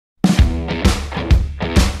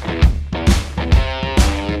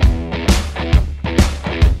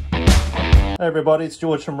Hey everybody, it's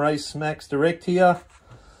George from RaceMAX Direct here.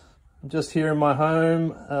 I'm just here in my home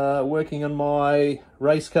working on my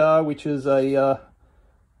race car, which is a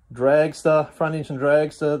dragster, front engine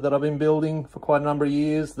dragster that I've been building for quite a number of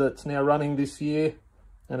years, that's now running this year,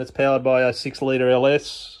 and it's powered by a 6-litre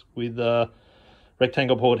LS with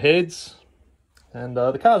rectangle port heads, and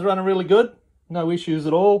the car's running really good, no issues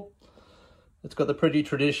at all. It's got the pretty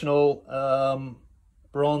traditional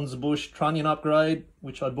bronze bush trunnion upgrade,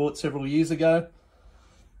 which I bought several years ago,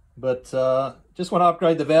 but just want to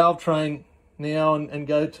upgrade the valve train now and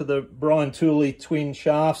go to the Brian Tooley twin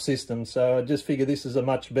shaft system. So I just figure this is a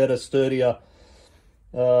much better, sturdier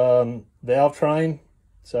valve train.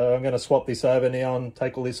 So I'm going to swap this over now and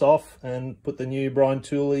take all this off and put the new Brian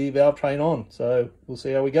Tooley valve train on. So we'll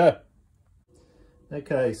see how we go.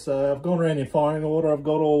 Okay, so I've gone around in firing order. I've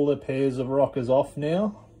got all the pairs of rockers off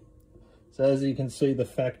now. So as you can see, the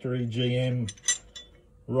factory GM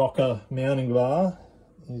rocker mounting bar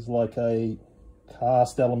is like a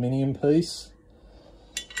cast aluminium piece.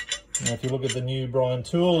 Now if you look at the new Brian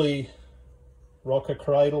Tooley rocker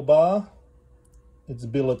cradle bar, it's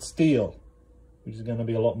billet steel, which is going to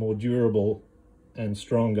be a lot more durable and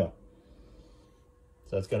stronger.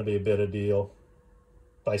 So it's going to be a better deal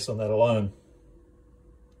based on that alone.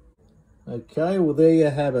 Okay, well there you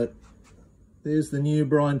have it. There's the new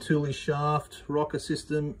Brian Tooley shaft rocker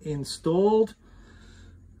system installed.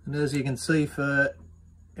 And as you can see, for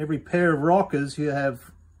every pair of rockers, you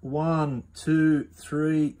have 1, 2,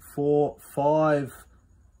 3, 4, 5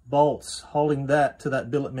 bolts holding that to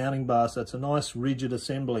that billet mounting bar. So it's a nice rigid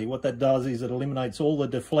assembly. What that does is it eliminates all the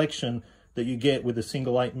deflection that you get with a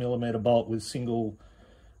single 8mm bolt with single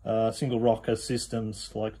rocker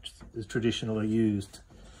systems like is traditionally used.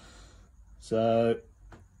 So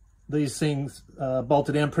these things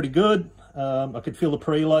bolted down pretty good. I could feel the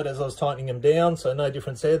preload as I was tightening them down, so no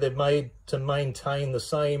difference there. They're made to maintain the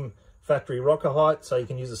same factory rocker height, so you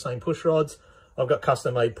can use the same push rods. I've got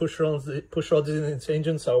custom-made push rods in this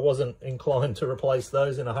engine, so I wasn't inclined to replace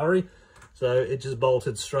those in a hurry. So it just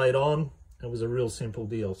bolted straight on. It was a real simple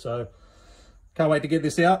deal. So can't wait to get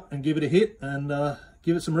this out and give it a hit and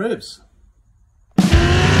give it some revs.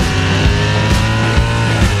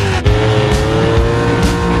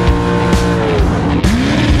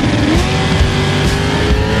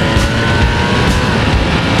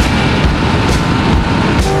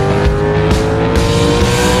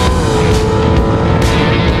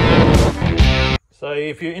 So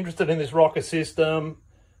if you're interested in this rocker system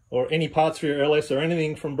or any parts for your LS or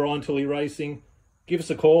anything from Brian Tooley Racing, give us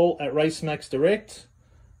a call at RaceMAX Direct.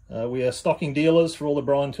 We are stocking dealers for all the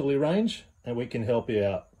Brian Tooley range, and we can help you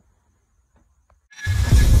out.